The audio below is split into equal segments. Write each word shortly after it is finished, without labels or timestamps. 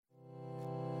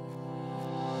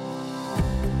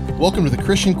Welcome to the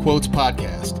Christian Quotes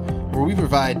Podcast, where we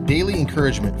provide daily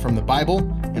encouragement from the Bible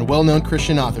and well-known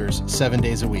Christian authors 7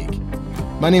 days a week.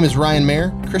 My name is Ryan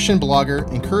Mayer, Christian blogger,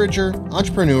 encourager,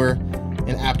 entrepreneur,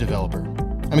 and app developer.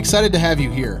 I'm excited to have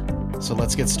you here, so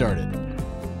let's get started.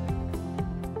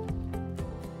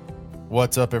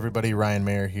 What's up, everybody? Ryan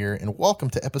Mayer here, and welcome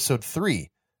to episode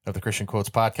 3 of the Christian Quotes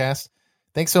Podcast.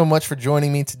 Thanks so much for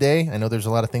joining me today. I know there's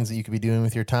a lot of things that you could be doing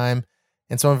with your time,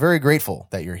 and so I'm very grateful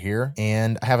that you're here,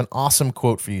 and I have an awesome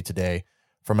quote for you today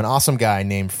from an awesome guy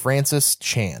named Francis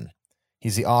Chan.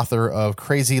 He's the author of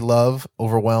Crazy Love,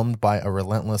 Overwhelmed by a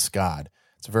Relentless God.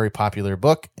 It's a very popular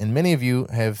book, and many of you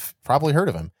have probably heard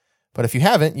of him. But if you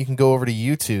haven't, you can go over to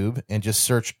YouTube and just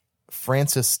search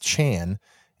Francis Chan,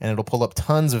 and it'll pull up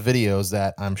tons of videos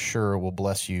that I'm sure will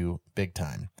bless you big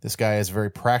time. This guy is a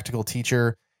very practical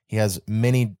teacher. He has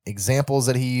many examples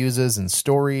that he uses and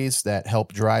stories that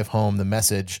help drive home the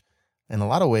message in a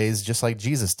lot of ways, just like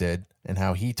Jesus did, and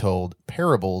how he told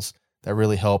parables that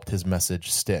really helped his message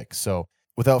stick. So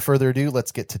without further ado,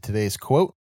 let's get to today's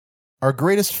quote. Our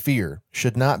greatest fear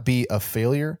should not be of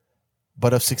failure,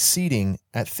 but of succeeding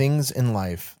at things in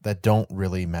life that don't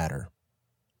really matter.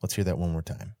 Let's hear that one more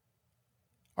time.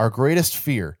 Our greatest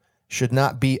fear should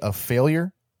not be of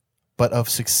failure, but of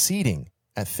succeeding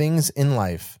at things in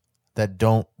life that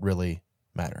don't really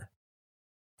matter.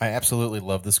 I absolutely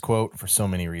love this quote for so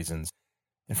many reasons.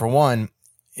 And for one,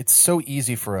 it's so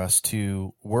easy for us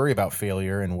to worry about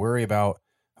failure and worry about,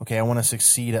 okay, I want to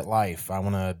succeed at life. I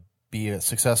want to be a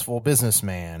successful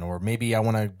businessman, or maybe I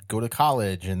want to go to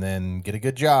college and then get a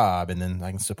good job and then I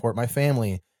can support my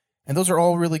family. And those are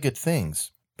all really good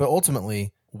things. But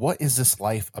ultimately, what is this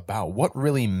life about? What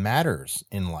really matters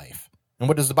in life? And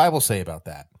what does the Bible say about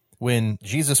that? When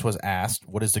Jesus was asked,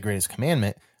 what is the greatest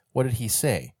commandment? What did he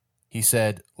say? He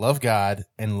said, love God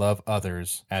and love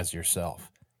others as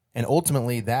yourself. And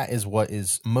ultimately, that is what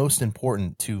is most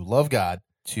important, to love God,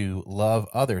 to love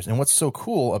others. And what's so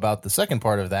cool about the second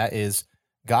part of that is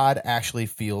God actually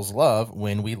feels love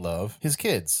when we love his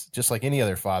kids. Just like any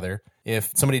other father,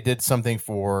 if somebody did something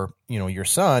for, your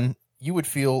son, you would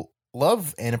feel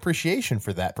love and appreciation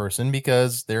for that person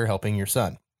because they're helping your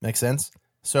son. Make sense?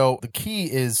 So the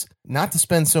key is not to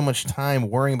spend so much time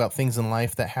worrying about things in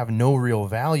life that have no real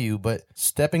value, but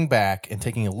stepping back and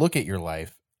taking a look at your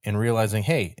life and realizing,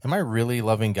 hey, am I really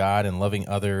loving God and loving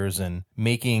others and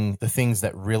making the things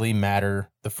that really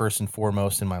matter the first and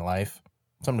foremost in my life?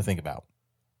 Something to think about.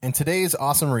 And today's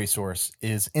awesome resource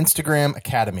is Instagram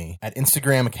Academy at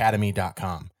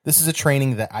instagramacademy.com. This is a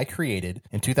training that I created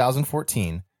in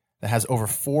 2014 that has over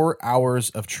 4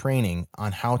 hours of training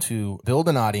on how to build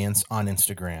an audience on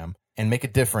Instagram and make a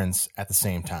difference at the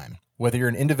same time. Whether you're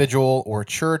an individual or a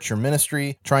church or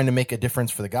ministry trying to make a difference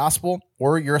for the gospel,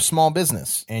 or you're a small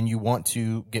business and you want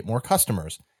to get more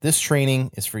customers, this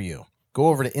training is for you. Go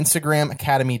over to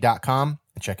instagramacademy.com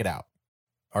and check it out.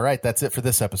 All right, that's it for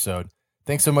this episode.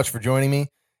 Thanks so much for joining me.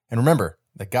 And remember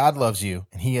that God loves you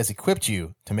and he has equipped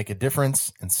you to make a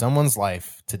difference in someone's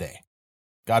life today.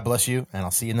 God bless you, and I'll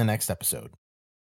see you in the next episode.